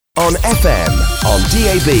On FM, on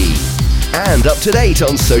DAB, and up to date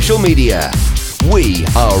on social media. We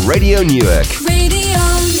are Radio Newark. Radio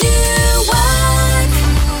Newark.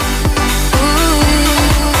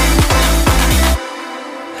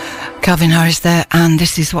 Calvin Harris there, and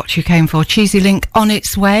this is what you came for. Cheesy Link on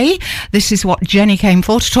its way. This is what Jenny came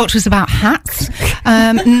for, to talk to us about hats.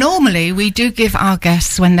 Normally, we do give our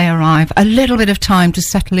guests, when they arrive, a little bit of time to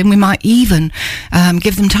settle in. We might even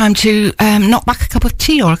give them time to knock back a cup of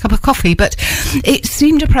tea or a cup of coffee, but it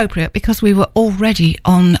seemed appropriate, because we were already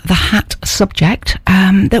on the hat subject,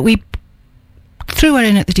 that we threw her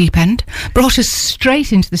in at the deep end, brought her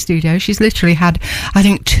straight into the studio. She's literally had, I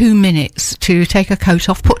think, 2 minutes to take her coat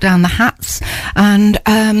off, put down the hats, and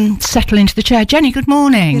settle into the chair. Jenny, good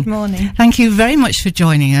morning. Good morning. Thank you very much for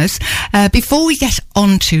joining us. Before we get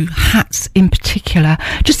on to hats in particular,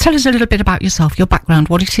 just tell us a little bit about yourself, your background,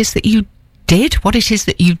 what it is that you did, what it is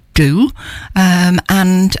that you do,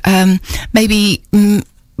 and maybe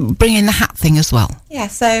bring in the hat thing as well. Yeah,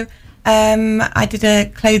 so I did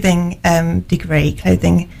a clothing degree,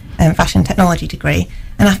 fashion technology degree,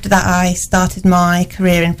 and after that I started my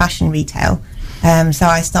career in fashion retail. So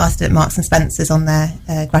I started at Marks and Spencer's on their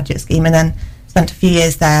graduate scheme, and then spent a few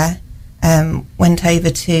years there, went over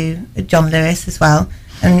to John Lewis as well,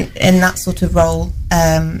 and in that sort of role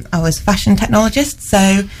I was a fashion technologist,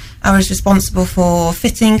 so I was responsible for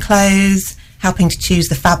fitting clothes, helping to choose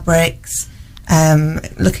the fabrics,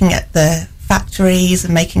 looking at the factories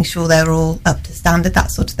and making sure they're all up to standard,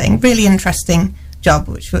 that sort of thing. Really interesting job,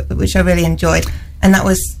 which I really enjoyed, and that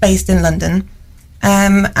was based in London.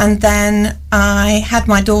 And then I had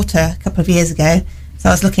my daughter a couple of years ago, so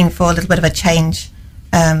I was looking for a little bit of a change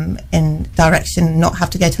in direction, not have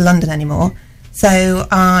to go to London anymore. So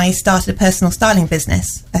I started a personal styling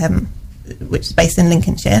business, which is based in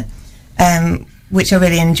Lincolnshire, which I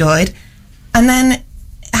really enjoyed. And then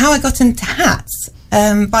how I got into hats,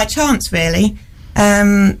 by chance really.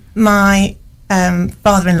 My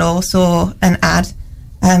father-in-law saw an ad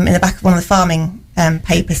in the back of one of the farming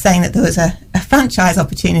papers saying that there was a franchise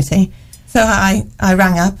opportunity. So I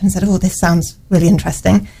rang up and said, oh, this sounds really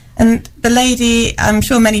interesting. And the lady, I'm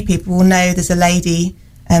sure many people will know, there's a lady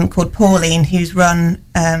called Pauline who's run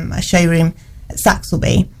a showroom at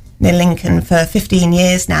Saxelby near Lincoln for 15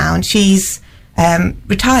 years now, and she's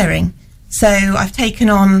retiring. So I've taken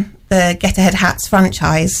on the Get Ahead Hats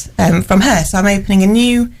franchise from her. So I'm opening a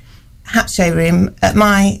new hat showroom at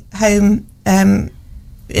my home in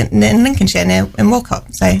Lincolnshire, in Walcott.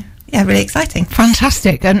 So yeah, really exciting.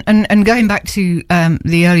 Fantastic. And going back to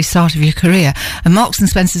the early start of your career, and Marks and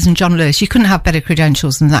Spencer's and John Lewis, you couldn't have better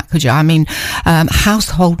credentials than that, could you? I mean,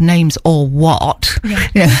 household names or what?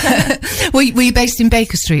 Yeah. Were you based in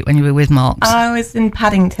Baker Street when you were with Marks? I was in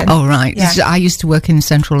Paddington. Oh, right. Yeah. I used to work in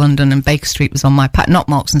central London, and Baker Street was on my patch. Not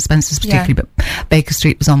Marks and Spencer's particularly, but Baker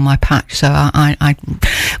Street was on my patch. So I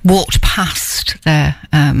walked past their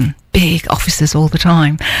big offices all the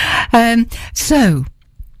time. So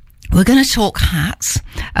we're going to talk hats.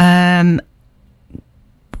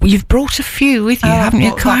 You've brought a few with you, haven't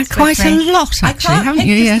you? Quite a lot, actually, haven't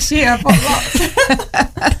you? Yes. I've bought lots.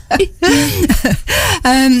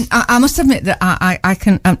 I must admit that I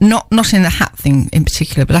can not in the hat thing in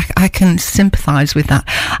particular, but I can sympathise with that.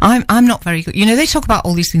 I'm not very good. You know, they talk about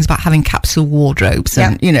all these things about having capsule wardrobes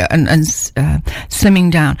and you know and slimming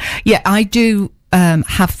down. Yeah, I do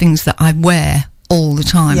have things that I wear all the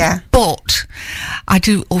time. Yeah. But I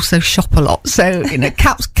do also shop a lot. So, you know,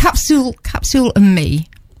 capsule and me,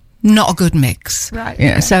 not a good mix. Right.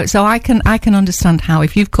 Yeah. So I can understand how,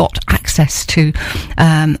 if you've got access to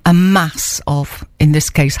a mass of, in this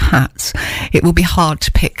case, hats, it will be hard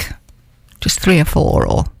to pick just 3 or 4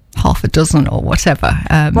 or half a dozen or whatever.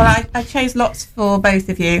 Well, I chose lots for both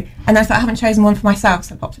of you, and I haven't chosen one for myself,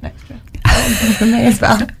 so I popped an extra for me as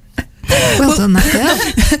well. Well done, that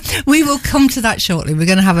girl. We will come to that shortly. We're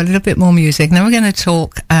going to have a little bit more music, and then we're going to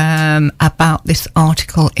talk about this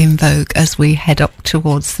article in Vogue as we head up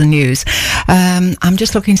towards the news. I'm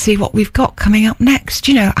just looking to see what we've got coming up next.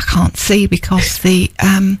 You know, I can't see because the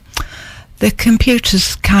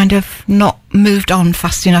computer's kind of not moved on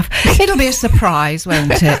fast enough. It'll be a surprise,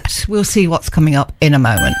 won't it? We'll see what's coming up in a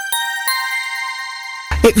moment.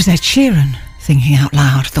 It was Ed Sheeran, thinking out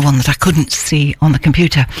loud, the one that I couldn't see on the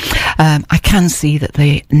computer. I can see that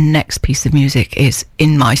the next piece of music is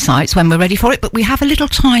in my sights when we're ready for it, but we have a little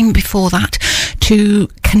time before that to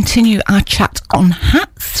continue our chat on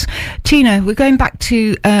hats. Tina, we're going back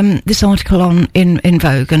to this article in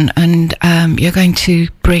Vogue, and you're going to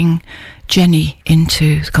bring Jenny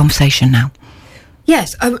into the conversation now.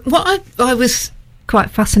 Yes, what I was quite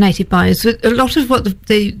fascinated by is that a lot of what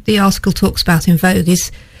the article talks about in Vogue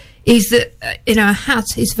is that a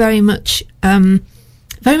hat is very much kind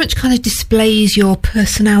of displays your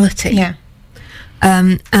personality. Yeah.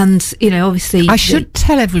 And obviously, I should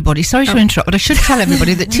tell everybody, sorry to interrupt, but I should tell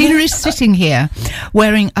everybody that Tina is sitting here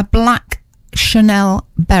wearing a black Chanel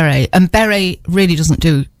beret, and beret really doesn't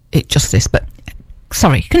do it justice, but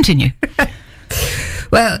sorry, continue.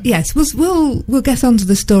 Well, yes, we'll get onto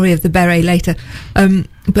the story of the beret later.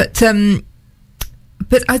 But I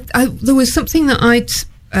there was something that I'd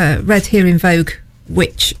read here in Vogue,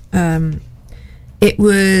 which it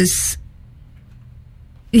was.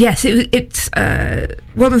 Yes, it's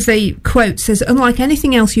one of the quotes says, "Unlike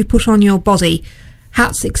anything else you put on your body,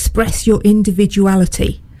 hats express your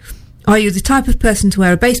individuality. Are you the type of person to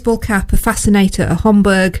wear a baseball cap, a fascinator, a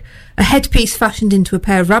Homburg, a headpiece fashioned into a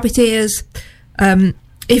pair of rabbit ears?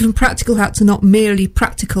 Even practical hats are not merely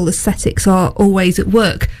practical. Aesthetics are always at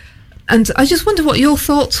work." And I just wonder what your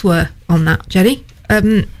thoughts were on that, Jenny.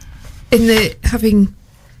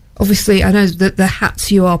 Obviously, I know that the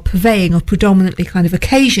hats you are purveying are predominantly kind of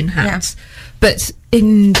occasion hats, but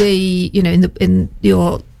in in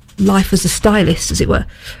your life as a stylist, as it were,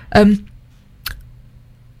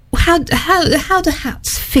 how do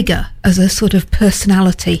hats figure as a sort of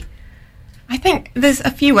personality? I think there's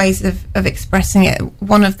a few ways of expressing it.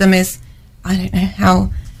 One of them is, I don't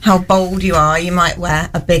know how bold you are. You might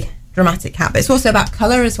wear a big dramatic hat, but it's also about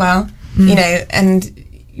colour as well. And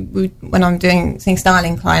when I'm seeing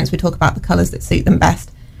styling clients, we talk about the colours that suit them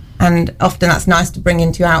best, and often that's nice to bring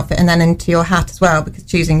into your outfit and then into your hat as well, because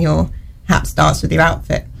choosing your hat starts with your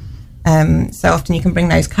outfit. So often you can bring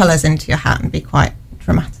those colours into your hat and be quite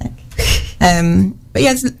dramatic. But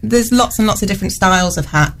yeah, there's lots and lots of different styles of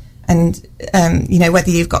hat, and whether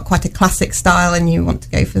you've got quite a classic style and you want to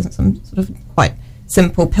go for some sort of quite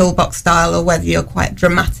simple pillbox style, or whether you're quite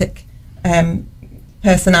dramatic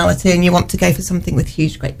personality and you want to go for something with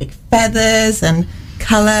huge, great big feathers and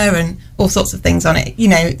colour and all sorts of things on it.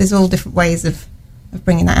 There's all different ways of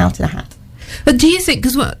bringing that out in a hat. But do you think,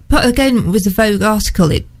 because again with the Vogue article,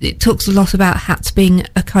 it talks a lot about hats being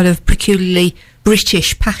a kind of peculiarly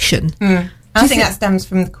British passion. I think that stems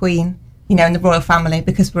from the Queen, and the royal family,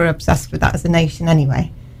 because we're obsessed with that as a nation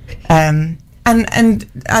anyway. And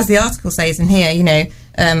as the article says in here,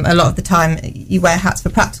 a lot of the time you wear hats for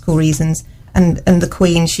practical reasons. And the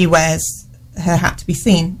Queen, she wears her hat to be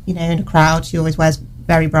seen, in a crowd. She always wears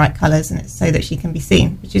very bright colours, and it's so that she can be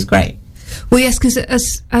seen, which is great. Well, yes, because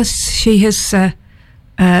as she has,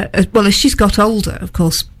 as she's got older, of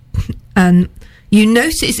course, you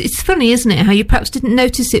notice, it's funny, isn't it, how you perhaps didn't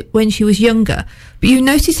notice it when she was younger, but you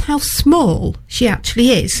notice how small she actually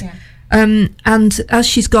is. Yeah. And as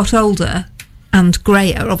she's got older and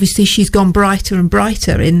greyer, obviously she's gone brighter and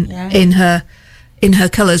brighter in her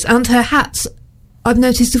colours, and her hats, I've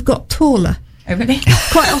noticed, have got taller. Oh, really?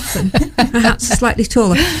 Quite often, her hats are slightly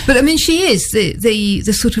taller. But I mean, she is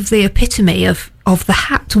the sort of the epitome of the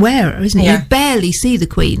hat wearer, isn't it? Yeah. You barely see the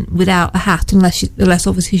Queen without a hat, unless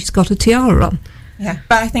obviously she's got a tiara on. Yeah,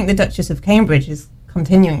 but I think the Duchess of Cambridge is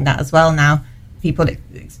continuing that as well now. People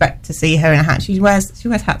expect to see her in a hat. She wears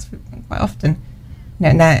hats quite often.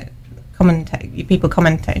 And people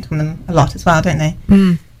commentate on them a lot as well, don't they?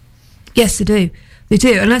 Yes, they do. They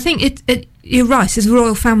do, and I think you're right. As a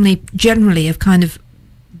royal family, generally have kind of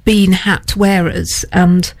been hat wearers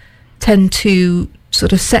and tend to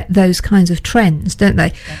sort of set those kinds of trends, don't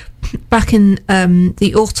they? Yeah. Back in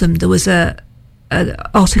the autumn, there was an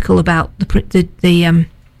article about the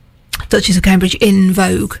Duchess of Cambridge in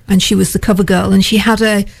Vogue, and she was the cover girl, and she had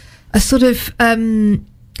a sort of I'm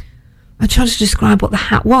trying to describe what the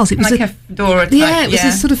hat was. It was like a fedora type. Yeah, it was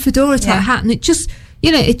a sort of fedora type hat, and it just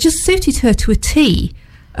suited her to a T,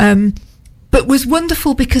 but was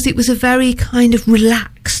wonderful because it was a very kind of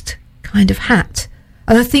relaxed kind of hat.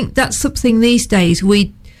 And I think that's something these days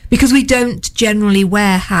because we don't generally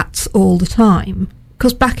wear hats all the time.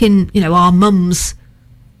 Because back in, our mums,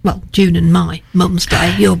 well, June and my mum's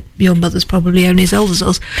day, your mother's probably only as old as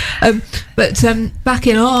us, but back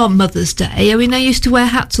in our mother's day, I mean, they used to wear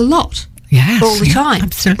hats a lot. Yes, all the time,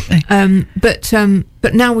 absolutely.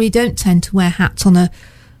 But now we don't tend to wear hats on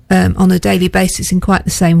a daily basis in quite the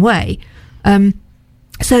same way.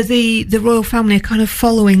 So the royal family are kind of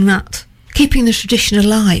following that, keeping the tradition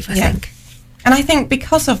alive, I think. And I think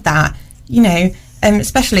because of that,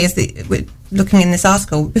 especially as we're looking in this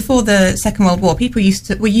article, before the Second World War, people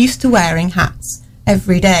were used to wearing hats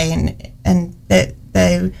every day, and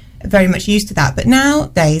they're very much used to that. But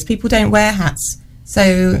nowadays, people don't wear hats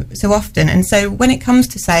so often, and so when it comes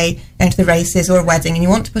to, say, going to the races or a wedding and you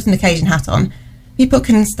want to put an occasion hat on, people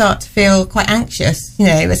can start to feel quite anxious.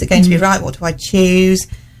 Is it going to be right? What do I choose?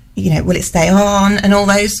 will it stay on, and all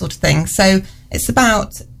those sort of things. So it's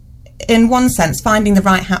about, in one sense, finding the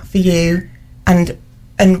right hat for you and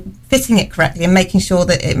fitting it correctly and making sure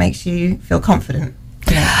that it makes you feel confident.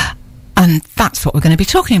 And that's what we're going to be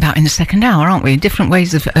talking about in the second hour, aren't we? Different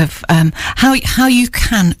ways of how you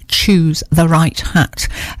can choose the right hat.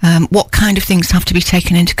 What kind of things have to be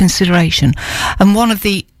taken into consideration. And one of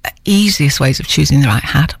the easiest ways of choosing the right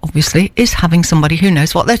hat, obviously, is having somebody who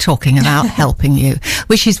knows what they're talking about helping you,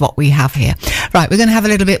 which is what we have here. Right, we're going to have a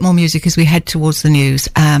little bit more music as we head towards the news.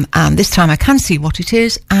 And this time I can see what it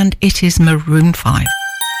is, and it is Maroon 5.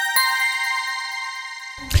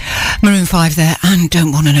 Maroon 5 there, and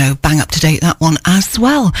Don't Wanna Know, bang up to date that one as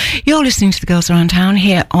well. You're listening to the Girls Around Town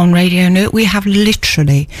here on Radio Newark. We have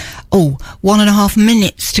literally 1.5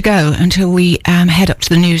 minutes to go until we head up to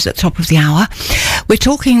the news at the top of the hour. We're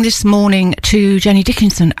talking this morning to Jenny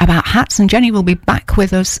Dickinson about hats, and Jenny will be back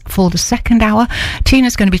with us for the second hour.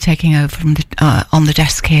 Tina's going to be taking over from on the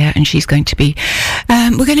desk here, and she's going to be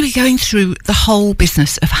we're going to be going through the whole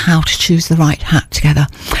business of how to choose the right hat together.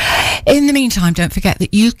 In the meantime, don't forget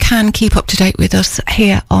that you can keep up to date with us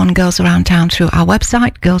here on Girls Around Town through our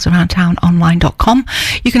website, girlsaroundtownonline.com.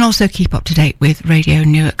 You can also keep up to date with Radio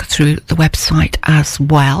Newark through the website as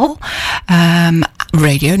well,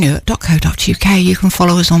 radionewark.co.uk. You can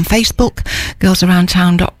follow us on Facebook, Girls Around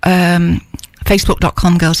Town,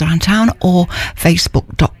 facebook.com Girls Around Town, or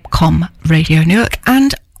facebook.com Radio Newark,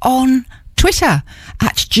 and on Twitter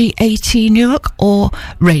at GAT Newark or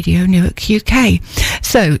Radio Newark UK.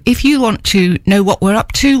 So if you want to know what we're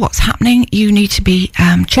up to, what's happening, you need to be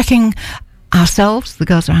checking ourselves, the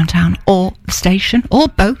Girls Around Town, or the station, or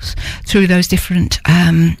both, through those different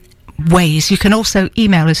ways. You can also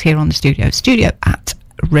email us here on the studio at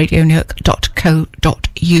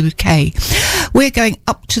radionewark.co.uk. We're going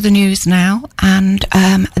up to the news now, and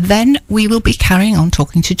then we will be carrying on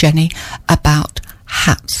talking to Jenny about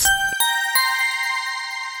hats.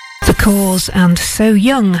 The Cause and So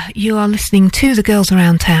Young. You are listening to the Girls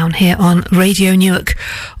Around Town here on Radio Newark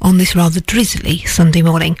on this rather drizzly Sunday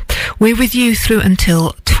morning. We're with you through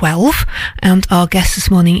until 12, and our guest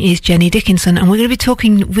this morning is Jenny Dickinson, and we're going to be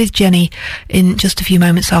talking with Jenny in just a few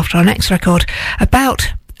moments after our next record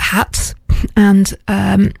about hats and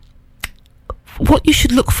what you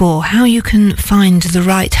should look for, how you can find the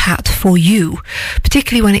right hat for you,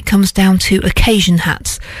 particularly when it comes down to occasion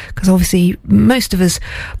hats, because obviously most of us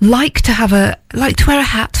like to wear a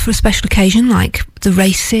hat for a special occasion, like the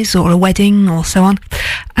races or a wedding or so on.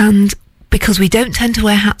 And because we don't tend to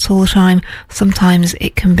wear hats all the time, sometimes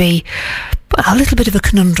it can be a little bit of a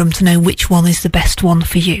conundrum to know which one is the best one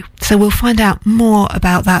for you. So we'll find out more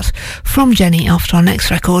about that from Jenny after our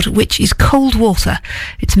next record, which is Cold Water.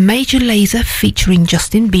 It's Major Lazer featuring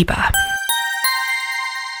Justin Bieber.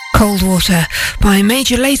 Cold Water by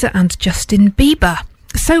Major Lazer and Justin Bieber.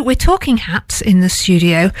 So we're talking hats in the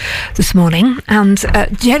studio this morning, and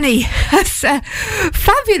Jenny has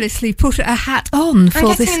fabulously put a hat on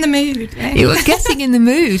for this. I'm getting in the mood. Yeah. You were getting in the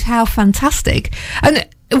mood. How fantastic. And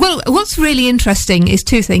well, what's really interesting is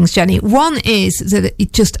two things, Jenny. One is that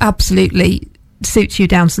it just absolutely suits you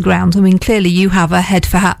down to the ground. I mean, clearly you have a head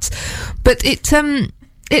for hats, but it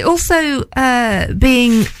also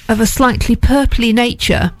being of a slightly purpley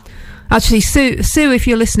nature. Actually, Sue, if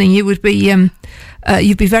you're listening, you would be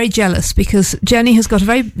you'd be very jealous, because Jenny has got a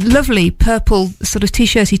very lovely purple sort of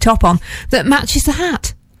t-shirty top on that matches the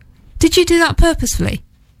hat. Did you do that purposefully?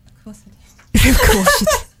 Of course I did. Of course you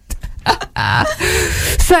did.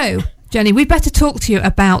 So, Jenny, we better talk to you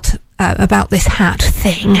about this hat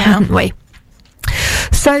thing, haven't we?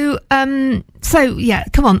 So yeah,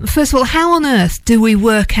 come on. First of all, how on earth do we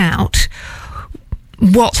work out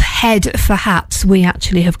what head for hats we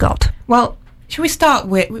actually have got? Well, we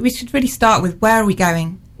should really start with where are we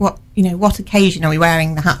going? What occasion are we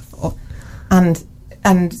wearing the hat for? And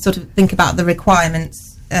sort of think about the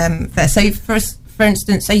requirements there. So for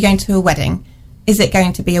instance, are you going to a wedding? Is it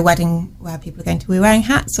going to be a wedding where people are going to be wearing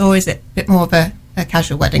hats, or is it a bit more of a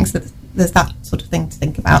casual wedding? So there's that sort of thing to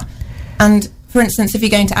think about. And for instance, if you're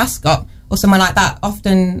going to Ascot or somewhere like that,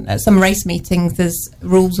 often at some race meetings there's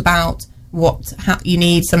rules about what hat you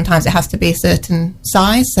need. Sometimes it has to be a certain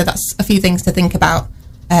size, so that's a few things to think about.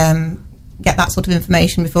 Get that sort of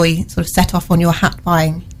information before you sort of set off on your hat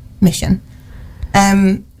buying mission.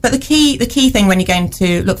 But the key thing when you're going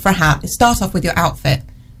to look for a hat is start off with your outfit.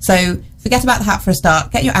 So forget about the hat for a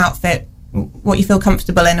start. Get your outfit, what you feel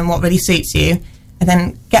comfortable in and what really suits you, and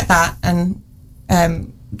then get that and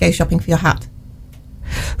go shopping for your hat.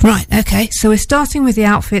 Right, okay. So we're starting with the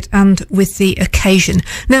outfit and with the occasion.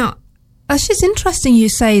 Now, just interesting you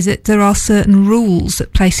say that there are certain rules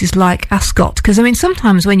at places like Ascot, because I mean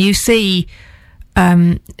sometimes when you see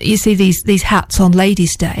these hats on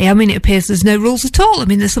Ladies' Day, I mean it appears there's no rules at all. I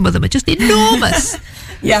mean some of them are just enormous.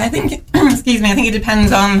 Yeah, I think excuse me, I think it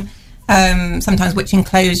depends on sometimes which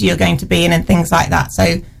enclosure you're going to be in and things like that.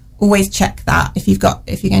 So always check that if you're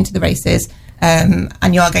going to the races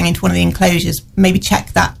and you are going into one of the enclosures, maybe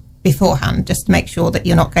check that beforehand just to make sure that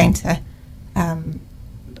you're not going to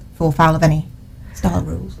fall foul of any style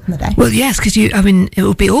rules on the day. Well, yes, because it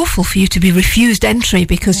would be awful for you to be refused entry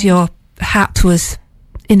because your hat was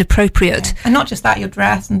inappropriate. Yeah. And not just that, your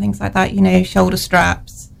dress and things like that, shoulder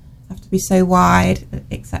straps have to be so wide,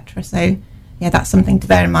 etc. So yeah, that's something to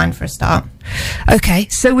bear in mind for a start. Okay,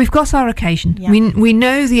 so we've got our occasion. Yeah. We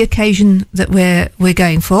know the occasion that we're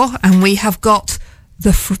going for, and we have got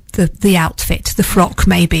the outfit, the frock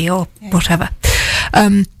maybe, or whatever.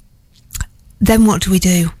 Then what do we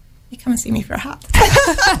do? You come and see me for a hat.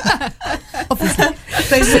 Obviously.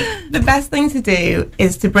 So the best thing to do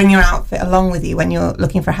is to bring your outfit along with you when you're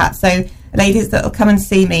looking for a hat. So ladies that will come and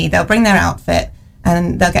see me, they'll bring their outfit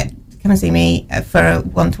and they'll come and see me for a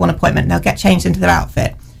one-to-one appointment. They'll get changed into their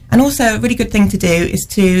outfit. And also a really good thing to do is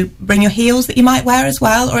to bring your heels that you might wear as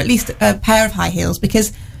well, or at least a pair of high heels,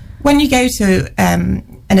 because when you go to an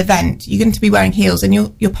event, you're going to be wearing heels and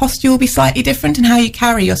your posture will be slightly different and how you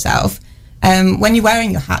carry yourself. When you're wearing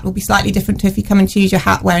your hat will be slightly different to if you come and choose your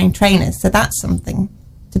hat wearing trainers. So that's something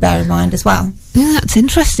to bear in mind as well. Yeah, that's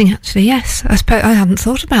interesting, actually, yes. I suppose I hadn't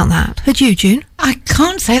thought about that. Had you, June? I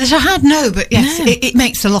can't say that I had, no, but yes, No. It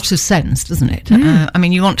makes a lot of sense, doesn't it? I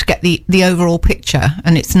mean, you want to get the overall picture,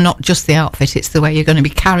 and it's not just the outfit, it's the way you're going to be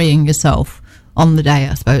carrying yourself on the day,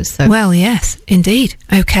 I suppose. So. Well, yes, indeed.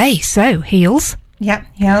 Okay, so heels. Yep,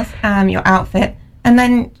 heels, your outfit. And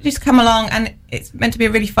then just come along, and it's meant to be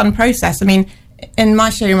a really fun process. I mean, in my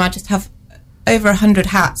showroom, I just have over 100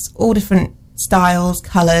 hats, all different styles,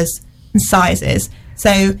 colours and sizes.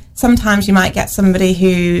 So sometimes you might get somebody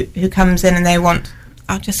who comes in and they want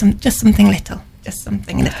just something little, just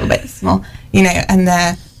something a little bit small, and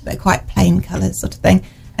they're quite plain colours sort of thing.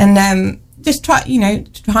 And just try,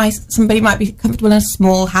 somebody might be comfortable in a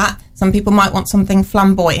small hat. Some people might want something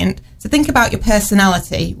flamboyant. So think about your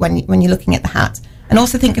personality when you're looking at the hat. And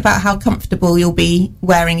also think about how comfortable you'll be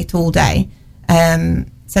wearing it all day.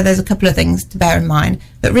 So there's a couple of things to bear in mind.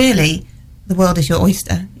 But really, the world is your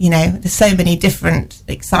oyster. There's so many different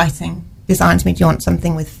exciting designs. I mean, do you want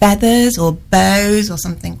something with feathers or bows or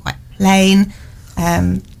something quite plain?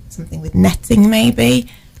 Something with netting maybe?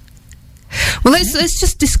 Well, let's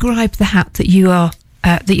just describe the hat that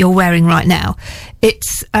you're wearing right now. It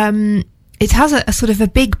has a sort of a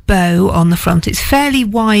big bow on the front. It's fairly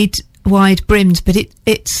wide brimmed, but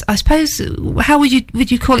it's I suppose, how would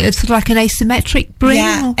you call it? It's sort of like an asymmetric brim?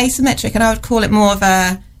 Yeah, asymmetric, and I would call it more of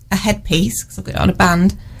a headpiece because I've got it on a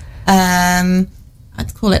band.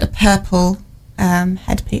 I'd call it a purple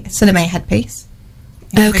headpiece, Cinema headpiece.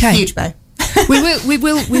 Okay. With a huge bow.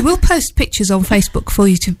 we will post pictures on Facebook for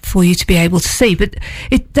you to be able to see. But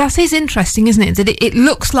that is interesting, isn't it? That it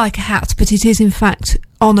looks like a hat, but it is in fact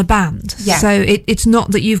on a band. Yeah. So it's not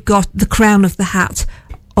that you've got the crown of the hat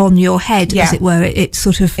on your head, as it were. It's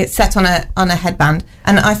set on a headband,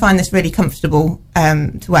 and I find this really comfortable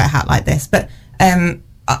to wear a hat like this. But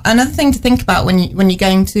another thing to think about when you're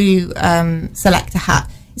going to select a hat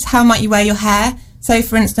is how might you wear your hair. So,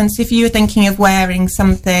 for instance, if you were thinking of wearing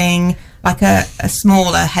something like a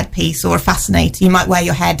smaller headpiece or a fascinator, you might wear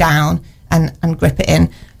your hair down and grip it in.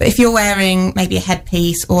 But if you're wearing maybe a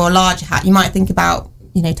headpiece or a larger hat, you might think about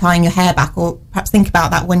tying your hair back, or perhaps think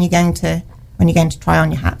about that when you're going to try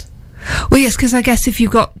on your hat. Well, yes, because I guess if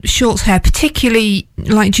you've got short hair, particularly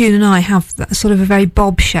like June and I have that sort of a very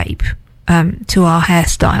bob shape to our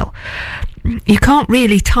hairstyle, you can't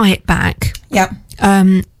really tie it back. Yeah.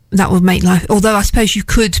 That would make life. Although I suppose you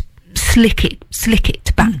could slick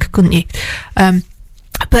it back, couldn't you?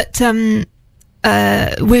 But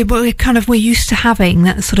we're used to having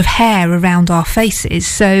that sort of hair around our faces,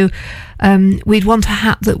 so we'd want a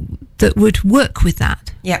hat that would work with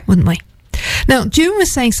that. Yeah. Wouldn't we? Now, June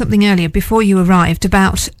was saying something earlier before you arrived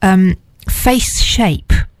about face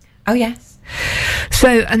shape. Oh yes.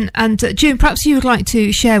 So, and June, perhaps you would like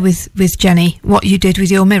to share with Jenny what you did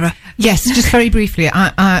with your mirror. Yes, just very briefly.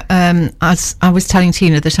 As I was telling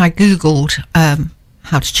Tina that I googled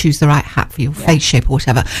how to choose the right hat for your face shape or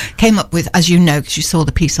whatever. Came up with, as you know, because you saw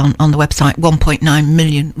the piece on the website, 1.9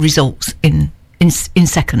 million results in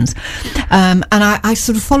seconds. And I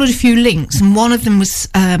sort of followed a few links, and one of them was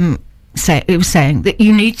it was saying that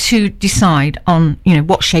you need to decide on,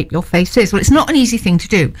 what shape your face is. Well, it's not an easy thing to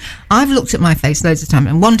do. I've looked at my face loads of time,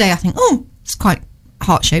 and one day I think, oh, it's quite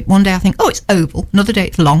heart shaped. One day I think, oh, it's oval. Another day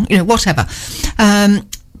it's long. Whatever.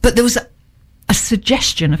 But there was a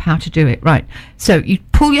suggestion of how to do it. Right. So you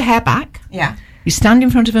pull your hair back. Yeah. You stand in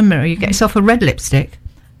front of a mirror. You get yourself a red lipstick,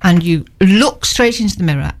 and you look straight into the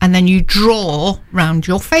mirror, and then you draw round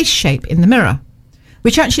your face shape in the mirror.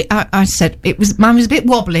 Which actually, I said, mine was a bit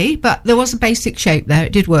wobbly, but there was a basic shape there.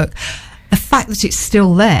 It did work. The fact that it's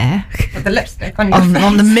still there with the lipstick on your face.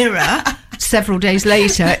 On the mirror several days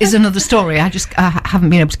later is another story. I haven't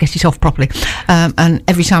been able to get it off properly. And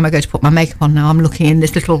every time I go to put my makeup on now, I'm looking in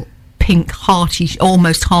this little pink,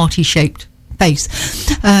 almost hearty shaped face.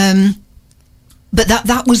 But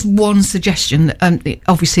that was one suggestion.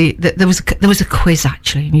 Obviously, there was a quiz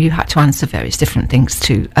actually, and you had to answer various different things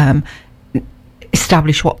to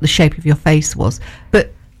establish what the shape of your face was.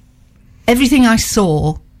 But everything I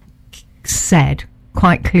saw said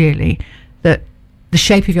quite clearly that the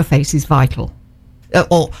shape of your face is vital,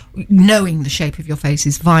 or knowing the shape of your face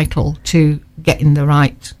is vital to getting the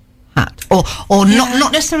right hat, or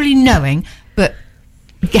not necessarily knowing, but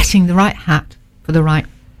getting the right hat for the right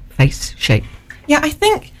face shape. Yeah, I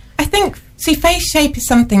think see, face shape is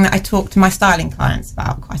something that I talk to my styling clients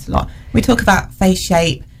about quite a lot. We talk about face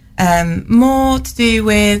shape more to do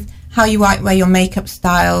with how you might wear your makeup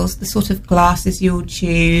styles, the sort of glasses you'll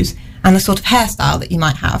choose, and the sort of hairstyle that you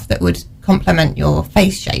might have that would complement your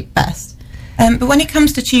face shape best. But when it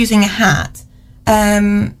comes to choosing a hat,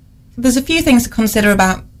 there's a few things to consider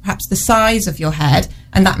about perhaps the size of your head,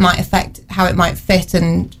 and that might affect how it might fit.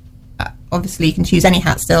 And obviously you can choose any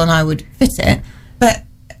hat still, and I would fit it. But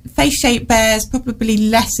face shape bears probably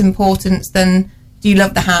less importance than do you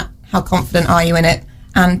love the hat, how confident are you in it,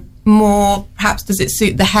 and more perhaps does it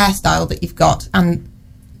suit the hairstyle that you've got, and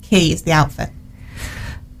key is the outfit.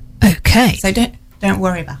 Okay. So don't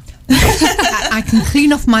worry about it. I can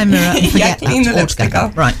clean off my mirror and forget clean that the lipstick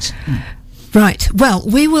altogether. off. Right. Well,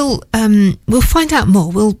 we will we'll find out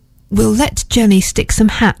more. We'll let Jenny stick some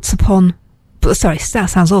hats upon. Sorry,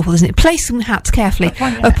 that sounds awful, doesn't it? Place some hats carefully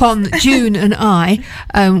upon June and I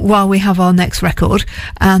while we have our next record,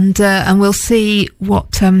 and we'll see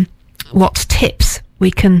what tips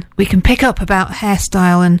we can pick up about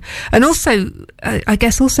hairstyle and also I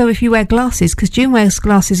guess also if you wear glasses, because June wears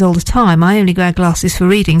glasses all the time. I only wear glasses for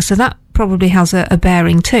reading, so that probably has a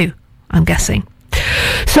bearing too, I'm guessing.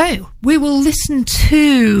 So we will listen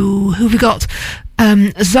to who we got,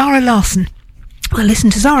 Zara Larsson. We'll listen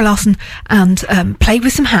to Zara Larsson and play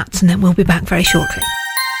with some hats, and then we'll be back very shortly.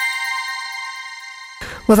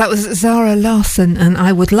 Well, that was Zara Larsson, and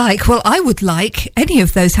I would like any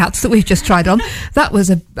of those hats that we've just tried on. That was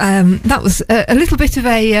a little bit of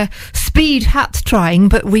a speed hat trying,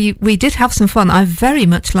 but we did have some fun. I very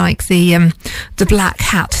much like the black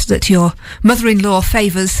hat that your mother-in-law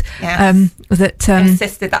favours. Yes. That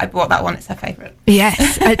insisted that I bought that one. It's her favourite.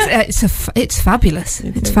 Yes, it's fabulous.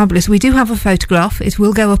 It's fabulous. We do have a photograph. It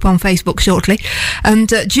will go up on Facebook shortly,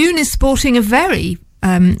 and June is sporting a very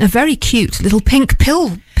cute little pink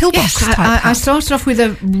pillbox type hat. I started off with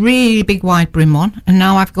a really big wide brim one, and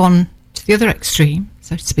now I've gone to the other extreme,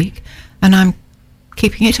 so to speak, and I'm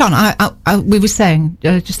keeping it on. We were saying,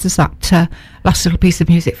 just as that last little piece of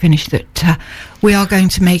music finished, that we are going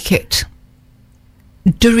to make it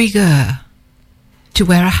de rigueur to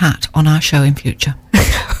wear a hat on our show in future.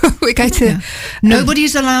 We're going to... Nobody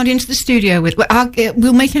is allowed into the studio with...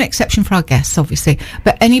 We'll make an exception for our guests, obviously,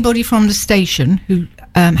 but anybody from the station who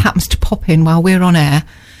happens to pop in while we're on air,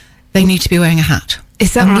 they need to be wearing a hat.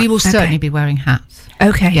 Is that and right? we will certainly be wearing hats.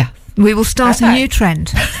 Okay. Yeah. We will start a new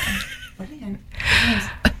trend. Brilliant.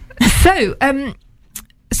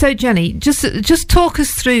 So Jenny, just talk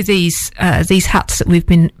us through these hats that we've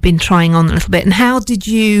been trying on a little bit, and how did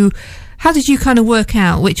you kind of work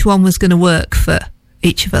out which one was going to work for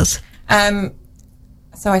each of us?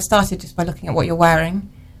 So I started just by looking at what you're wearing,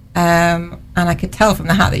 and I could tell from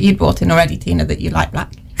the hat that you'd brought in already, Tina, that you like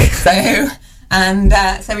black. So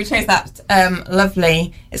we chose that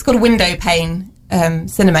lovely. It's called a window pane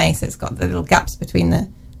cinema, so it's got the little gaps between the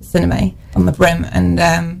cinema on the brim, and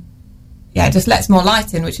it just lets more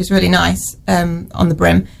light in, which is really nice on the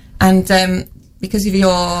brim. And because of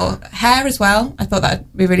your hair as well, I thought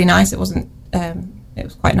that'd be really nice. It wasn't. It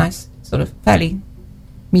was quite nice, sort of fairly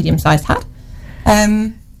medium-sized hat.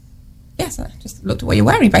 So I just looked at what you're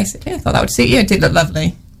wearing, basically. I thought that would suit you. It did look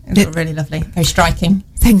lovely. It looked really lovely. Very striking.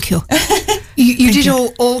 Thank you. You did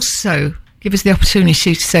also give us the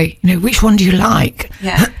opportunity to say, which one do you like?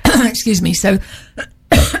 Yeah. Excuse me. So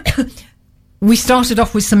we started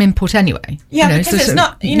off with some input anyway. Yeah, because it's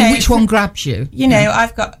not, you know... Which one grabs you? You know,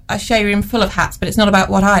 I've got a showroom full of hats, but it's not about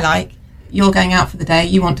what I like. You're going out for the day,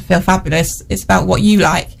 you want to feel fabulous. It's about what you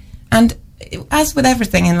like. And as with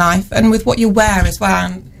everything in life, and with what you wear as well,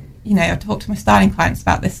 and, you know, I talk to my styling clients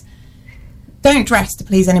about this. Don't dress to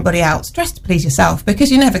please anybody else. Dress to please yourself,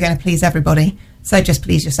 because you're never going to please everybody. So just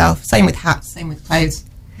please yourself. Same with hats, same with clothes.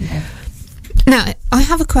 You know. Now, I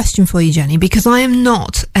have a question for you, Jenny, because I am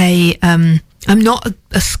not I'm not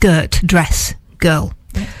a skirt dress girl.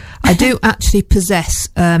 I do actually possess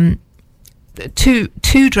two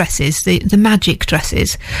dresses, the magic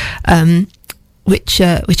dresses, which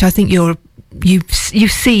I think you've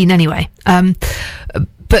seen anyway.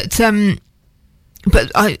 But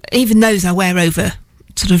even those I wear over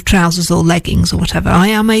sort of trousers or leggings or whatever. I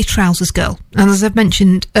am a trousers girl, and as I've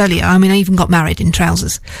mentioned earlier, I mean, I even got married in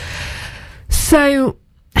trousers. So,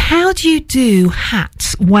 how do you do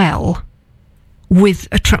hats well with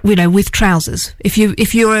with trousers? If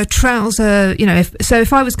you're a trouser, you know,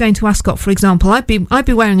 if I was going to Ascot, for example, I'd be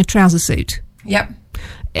wearing a trouser suit. Yep.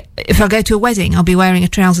 If I go to a wedding, I'll be wearing a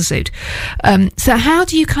trouser suit. So, how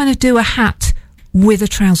do you kind of do a hat with a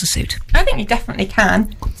trouser suit? I think you definitely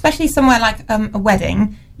can, especially somewhere like a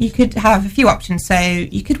wedding. You could have a few options. So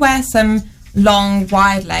you could wear some long,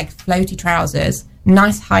 wide-legged, floaty trousers,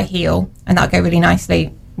 nice high heel, and that'll go really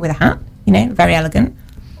nicely with a hat, you know, very elegant.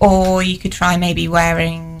 Or you could try maybe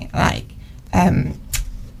wearing like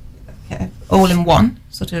all-in-one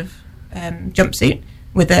sort of jumpsuit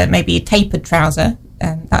with maybe a tapered trouser.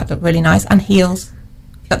 That would look really nice. And heels.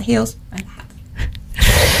 You've got the heels and the hat.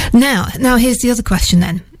 Now here's the other question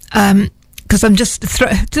then, because I'm just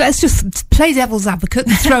let's just play devil's advocate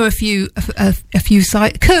and throw a few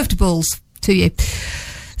curved balls to you.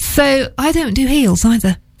 So I don't do heels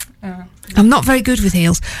either. I'm not very good with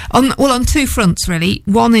heels on two fronts really.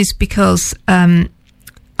 One is because I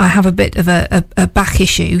have a bit of a back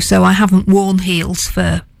issue, so I haven't worn heels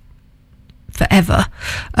for forever.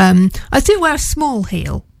 I do wear a small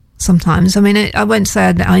heel sometimes. I mean, I won't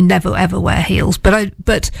say I never ever wear heels,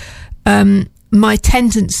 but my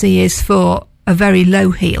tendency is for a very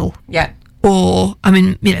low heel. Yeah. Or, I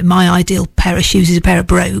mean, you know, my ideal pair of shoes is a pair of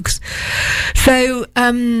brogues. So,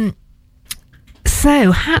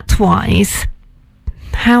 hat-wise,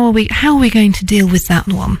 how are we going to deal with that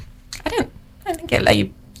one? I don't think it'll let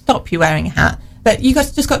you stop you wearing a hat, but you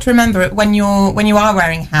just got to remember it when you are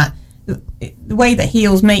wearing a hat. The way that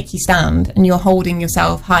heels make you stand and you're holding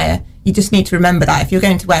yourself higher, you just need to remember that. If you're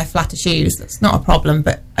going to wear flatter shoes, that's not a problem,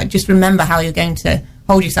 but just remember how you're going to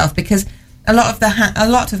hold yourself, because a lot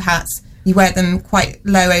of hats, you wear them quite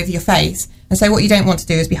low over your face, and so what you don't want to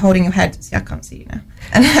do is be holding your head. See, I can't see you now.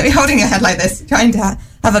 And be holding your head like this, trying to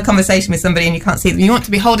have a conversation with somebody and you can't see them. You want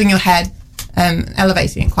to be holding your head,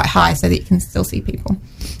 elevating it quite high so that you can still see people.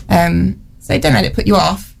 So don't let it put you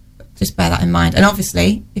off. Just bear that in mind. And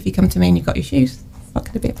obviously, if you come to me and you've got your shoes, it's not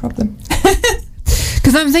going to be a problem.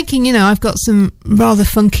 Because I'm thinking, you know, I've got some rather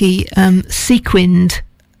funky sequined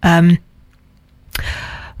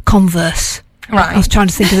Converse. Right. I was trying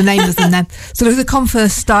to think of the name of them then. Sort of the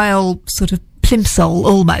Converse style, sort of plimsoll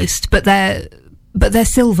almost, but they're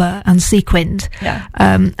silver and sequined. Yeah.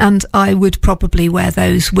 And I would probably wear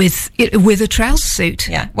those with a trouser suit.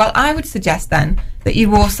 Yeah. Well, I would suggest then that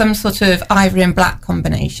you wore some sort of ivory and black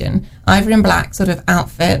combination, ivory and black sort of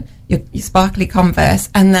outfit, your sparkly Converse,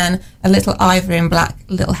 and then a little ivory and black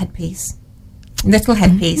little headpiece or a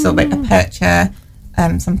percher,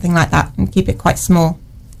 something like that, and keep it quite small.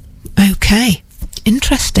 Okay.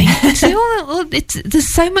 Interesting. So,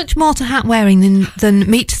 there's so much more to hat wearing than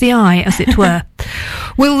meets the eye, as it were.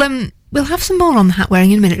 We'll have some more on the hat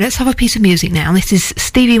wearing in a minute. Let's have a piece of music now. This is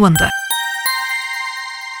Stevie Wonder.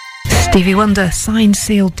 Stevie Wonder, signed,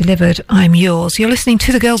 sealed, delivered, I'm yours. You're listening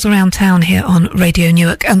to The Girls Around Town here on Radio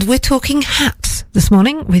Newark, and we're talking hats this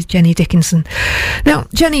morning with Jenny Dickinson. Now,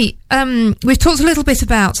 Jenny, we've talked a little bit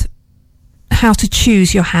about how to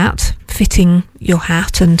choose your hat, fitting your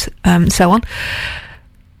hat, and so on.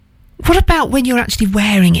 What about when you're actually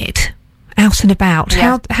wearing it out and about?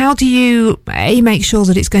 Yeah. How do you make sure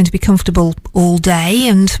that it's going to be comfortable all day,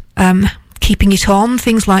 and keeping it on,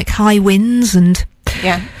 things like high winds and...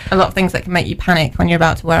 Yeah, a lot of things that can make you panic when you're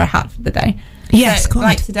about to wear a hat for the day. Yes, so,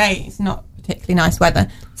 like today, it's not particularly nice weather.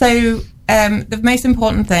 So the most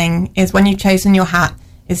important thing is when you've chosen your hat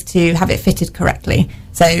is to have it fitted correctly.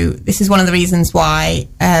 So this is one of the reasons why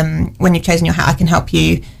when you've chosen your hat, I can help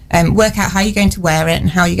you work out how you're going to wear it and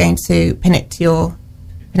how you're going to pin it to your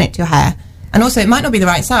hair. And also, it might not be the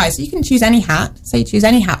right size. You can choose any hat. So you choose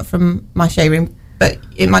any hat from my showroom, but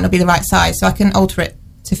it might not be the right size. So I can alter it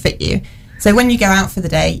to fit you. So when you go out for the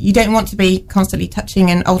day, you don't want to be constantly touching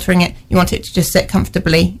and altering it. You want it to just sit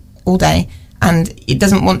comfortably all day. And it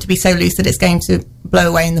doesn't want to be so loose that it's going to blow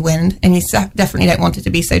away in the wind. And you definitely don't want it to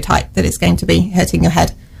be so tight that it's going to be hurting your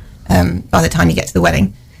head by the time you get to the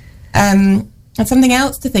wedding. And something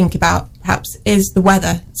else to think about, perhaps, is the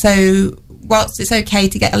weather. So whilst it's okay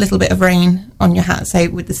to get a little bit of rain on your hat, say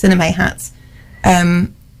with the Cinema hats,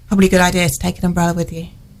 probably a good idea to take an umbrella with you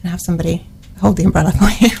and have somebody hold the umbrella for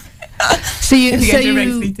you. So you, if you go to a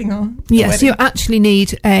race meeting or yes, so you actually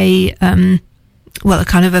need a a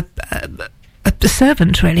kind of a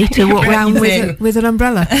servant really to walk around with an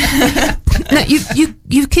umbrella. Now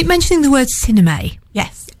you keep mentioning the word Cinema.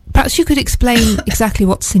 Yes. Perhaps you could explain exactly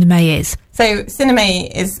what Cinema is. So Cinema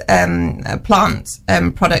is a plant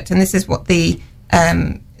product, and this is what the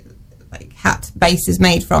hat base is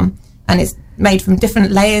made from, and it's made from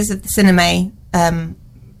different layers of the Cinema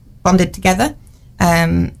bonded together.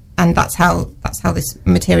 And that's how this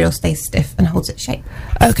material stays stiff and holds its shape.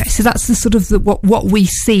 Okay, so that's the sort of what we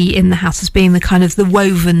see in the hat as being the kind of the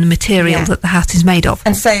woven material that the hat is made of.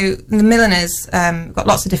 And so the milliners, we've got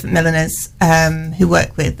lots of different milliners who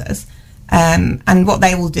work with us, and what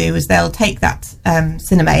they will do is they'll take that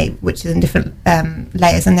Cinema, which is in different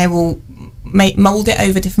layers, and they will mould it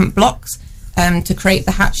over different blocks to create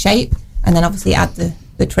the hat shape, and then obviously add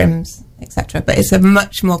the trims, etc. But it's a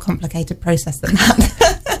much more complicated process than that.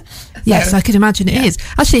 Yes, I could imagine it is.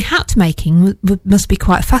 Actually, hat making must be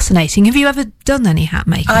quite fascinating. Have you ever done any hat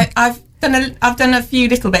making? I've done a few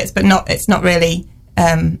little bits, but it's not really.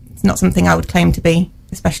 It's not something I would claim to be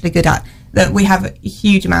especially good at. That we have a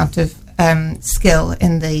huge amount of skill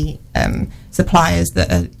in the suppliers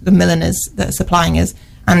that are the milliners that are supplying us,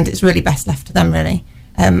 and it's really best left to them. Really,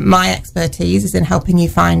 my expertise is in helping you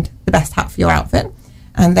find the best hat for your outfit,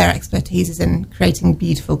 and their expertise is in creating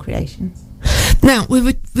beautiful creations. Now,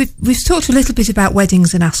 we've talked a little bit about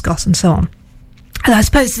weddings and Ascot and so on. And I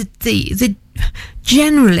suppose the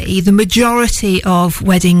generally the majority of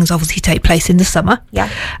weddings obviously take place in the summer. Yeah.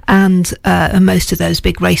 And most of those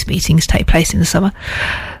big race meetings take place in the summer.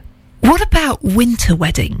 What about winter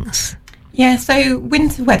weddings? Yeah, so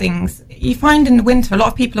winter weddings, you find in the winter a lot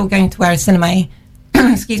of people are going to wear a Cinema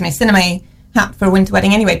Cinema hat for a winter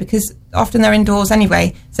wedding anyway, because often they're indoors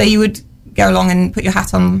anyway. So you would go along and put your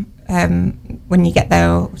hat on when you get there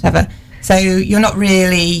or whatever. So you're not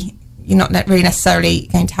really necessarily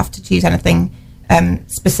going to have to choose anything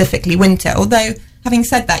specifically winter. Although, having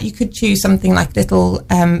said that, you could choose something like little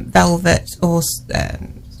velvet or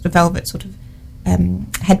velvet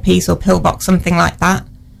headpiece or pillbox, something like that.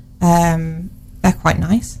 They're quite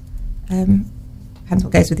nice. Depends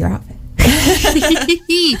what goes with your outfit.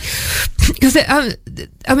 Because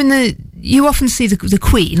you often see the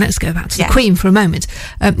Queen. Let's go back to the Queen for a moment.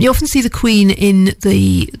 You often see the Queen in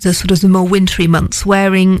the sort of the more wintry months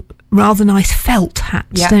wearing rather nice felt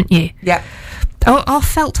hats, don't you? Yeah. Are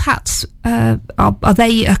felt hats? Are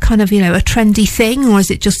they a kind of a trendy thing, or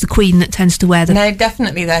is it just the Queen that tends to wear them? No,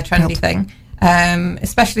 definitely they're a trendy thing.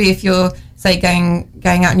 Especially if you're say going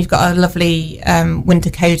out and you've got a lovely winter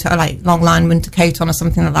coat or like long line winter coat on or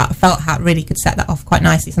something like that. A felt hat really could set that off quite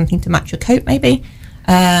nicely. Something to match your coat maybe.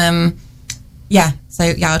 I'd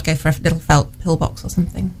go for a little felt pillbox or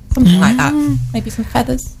something like that. Maybe some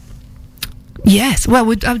feathers. Yes.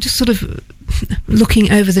 Well, I'm just sort of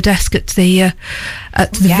looking over the desk at the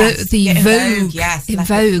Vogue. Yes, in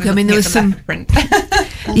Vogue. I mean, there was some print.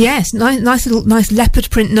 Yes, nice leopard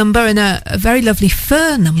print number and a very lovely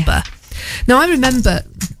fur number. Yeah. Now, I remember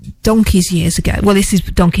donkeys years ago. Well, this is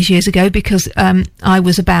donkeys years ago because I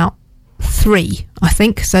was about 3, I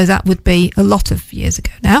think. So that would be a lot of years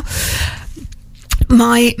ago now.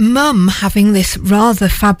 My mum having this rather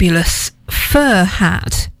fabulous fur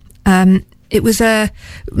hat. It was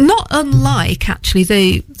not unlike actually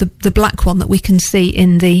the black one that we can see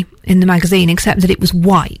in the magazine, except that it was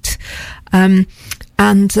white. And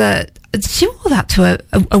she wore that to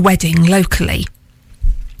a wedding locally,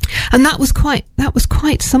 and that was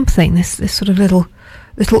quite something. This sort of little.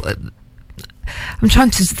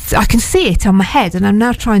 I can see it on my head, and I'm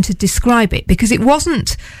now trying to describe it because it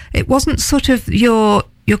wasn't sort of your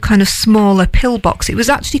kind of smaller pillbox. It was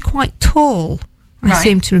actually quite tall. I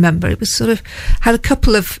seem to remember it was sort of had a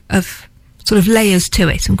couple of sort of layers to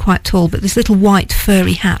it and quite tall, but this little white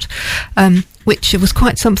furry hat, which was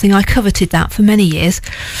quite something. I coveted that for many years.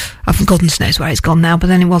 Goodness knows where it's gone now, but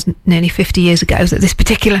then it wasn't nearly 50 years ago that this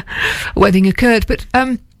particular wedding occurred. But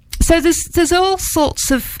so there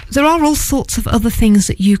are all sorts of other things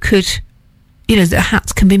that you could, that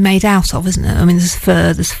hats can be made out of, isn't there? I mean, there's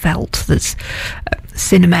fur, there's felt, there's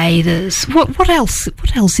Cinema, there's what else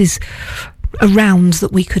is around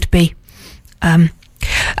that we could be I'm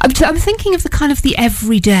thinking of the kind of the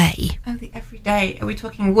everyday. Oh, the everyday. Are we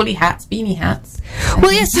talking woolly hats, beanie hats?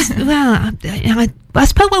 Well, yes. I suppose. Well,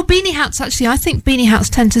 beanie hats. Actually, I think beanie hats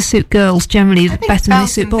tend to suit girls generally better than they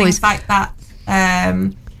suit boys. Things like that.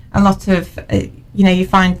 A lot of you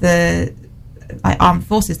find the armed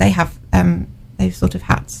forces. They have those sort of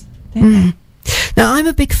hats, don't they? Now, I'm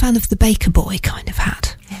a big fan of the Baker Boy kind of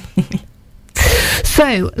hat.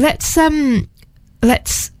 So let's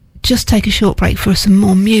just take a short break for some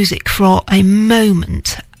more music for a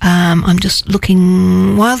moment. I'm just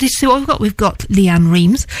looking wildly to see what we've got. We've got Leanne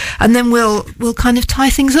Reams, and then we'll kind of tie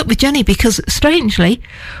things up with Jenny, because strangely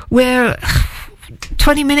we're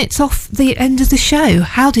 20 minutes off the end of the show.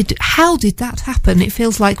 How did that happen? It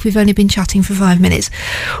feels like we've only been chatting for 5 minutes.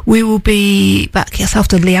 We will be back, yes,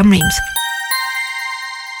 after Leanne Reams.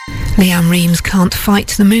 Leanne Reams, Can't Fight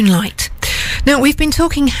the Moonlight. Now, we've been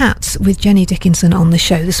talking hats with Jenny Dickinson on the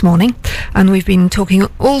show this morning, and we've been talking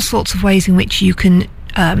all sorts of ways in which you can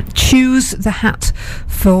choose the hat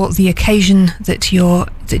for the occasion that you're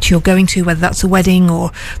going to, whether that's a wedding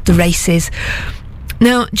or the races.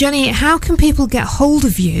 Now, Jenny, how can people get hold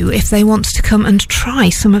of you if they want to come and try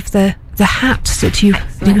some of the hats that you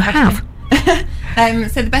have?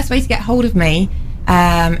 So the best way to get hold of me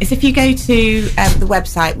is if you go to the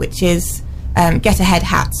website, which is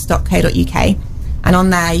getaheadhats.co.uk, and on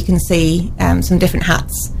there you can see some different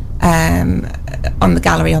hats on the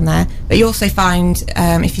gallery on there. But you also find,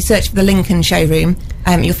 if you search for the Lincoln showroom,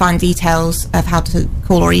 you'll find details of how to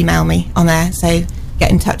call or email me on there. So get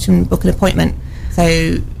in touch and book an appointment. So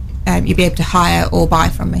you'll be able to hire or buy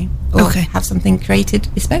from me, or have something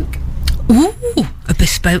created bespoke. Ooh, a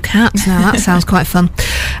bespoke hat. Now that sounds quite fun.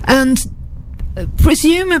 And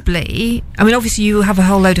presumably, I mean, obviously you have a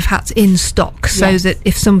whole load of hats in stock, so that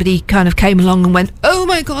if somebody kind of came along and went, oh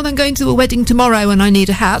my God, I'm going to a wedding tomorrow and I need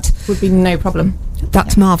a hat, would be no problem.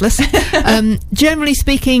 That's marvellous. Generally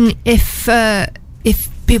speaking, if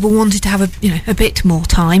people wanted to have a bit more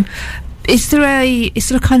time, is there a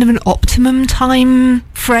kind of an optimum time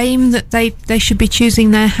frame that they should be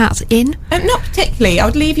choosing their hats in? Not particularly. I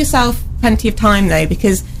would leave yourself plenty of time though,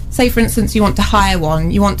 because say for instance you want to hire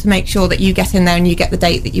one, you want to make sure that you get in there and you get the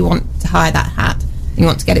date that you want to hire that hat. You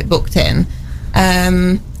want to get it booked in.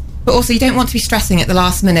 But also you don't want to be stressing at the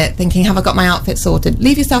last minute thinking, have I got my outfit sorted?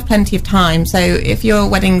 Leave yourself plenty of time. So if your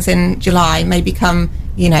wedding's in July, maybe come,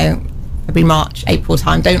 February, March, April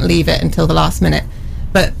time. Don't leave it until the last minute.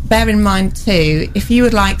 But bear in mind too, if you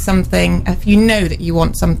would like something, if you know that you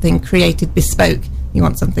want something created bespoke, you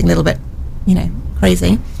want something a little bit,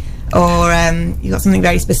 crazy, or you've got something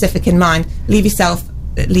very specific in mind, leave yourself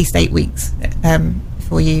at least 8 weeks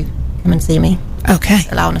before you come and see me. Okay.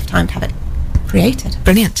 Just allow enough time to have it created.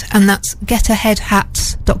 Brilliant. And that's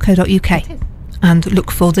getaheadhats.co.uk, and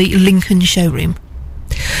look for the Lincoln showroom.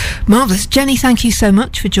 Marvellous. Jenny, thank you so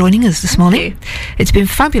much for joining us this morning. It's been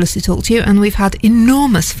fabulous to talk to you, and we've had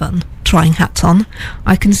enormous fun trying hats on.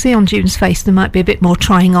 I can see on June's face there might be a bit more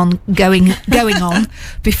trying on going on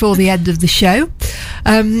before the end of the show.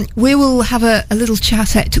 We will have a little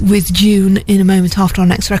chatette with June in a moment after our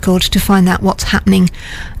next record to find out what's happening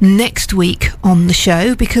next week on the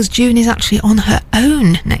show, because June is actually on her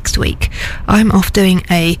own next week. I'm off doing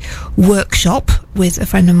a workshop with a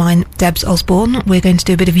friend of mine, Debs Osborne. We're going to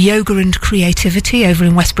do a bit of yoga and creativity over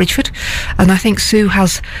in West Bridgford, and I think Sue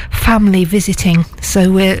has family visiting,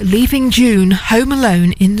 so we're leaving June home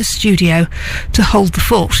alone in the studio to hold the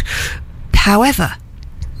fort. However,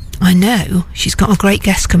 I know she's got a great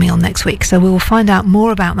guest coming on next week, so we will find out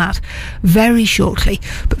more about that very shortly.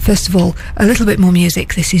 But first of all, a little bit more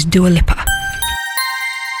music. This is Dua Lipa.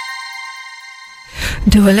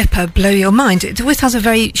 Dua Lipa, Blow Your Mind. It always has a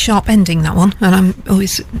very sharp ending, that one, and I'm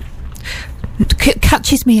always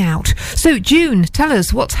catches me out. So June, tell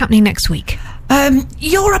us what's happening next week.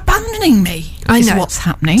 You're abandoning me. I is know. What's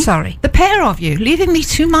happening. Sorry. The pair of you, leaving me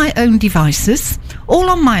to my own devices, all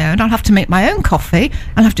on my own. I'll have to make my own coffee,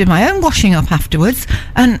 I'll have to do my own washing up afterwards,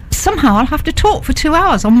 and somehow I'll have to talk for 2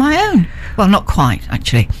 hours on my own. Well, not quite,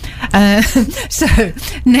 actually. So,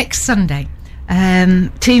 next Sunday,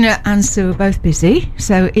 Tina and Sue are both busy,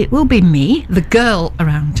 so it will be me, the girl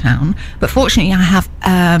around town. But fortunately, I have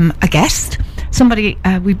a guest. Somebody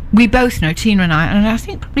we both know, Tina and I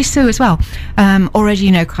think probably Sue as well, already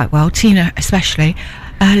know quite well, Tina especially,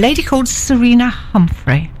 a lady called Serena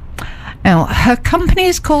Humphrey. Now, her company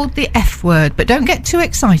is called The F Word, but don't get too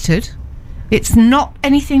excited. It's not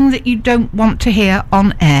anything that you don't want to hear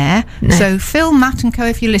on air. No. So Phil, Matt and co,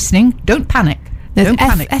 if you're listening, don't panic. No, Don't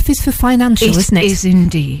panic. F is for financial, isn't it? It is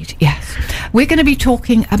indeed, yes. We're going to be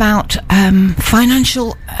talking about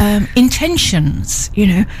financial intentions. You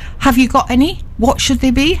know, have you got any? What should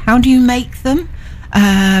they be? How do you make them?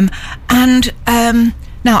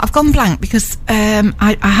 Now, I've gone blank because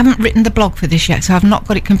I haven't written the blog for this yet, so I've not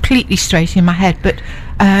got it completely straight in my head, but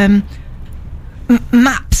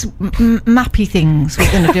mappy things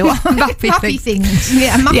we're going to do. mappy things.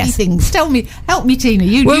 Yeah, mappy things. Help me, Tina.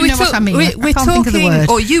 You know what I mean. We're I can't talking, think of the word.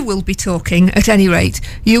 or you will be talking, at any rate,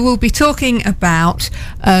 you will be talking about,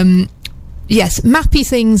 mappy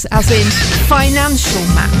things as in financial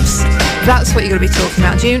maps. That's what you're going to be talking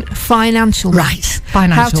about, June. Financial maps.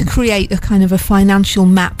 How to create a kind of a financial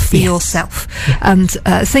map for yourself. Yeah. And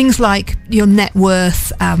things like your net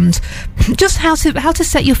worth and just how to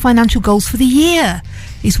set your financial goals for the year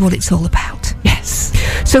is what it's all about. Yes.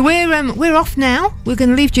 So we're off now. We're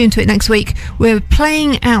going to leave June to it next week. We're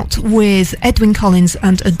playing out with Edwyn Collins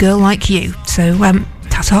and A Girl Like You. So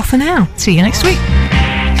ta-ta for now. See you next week.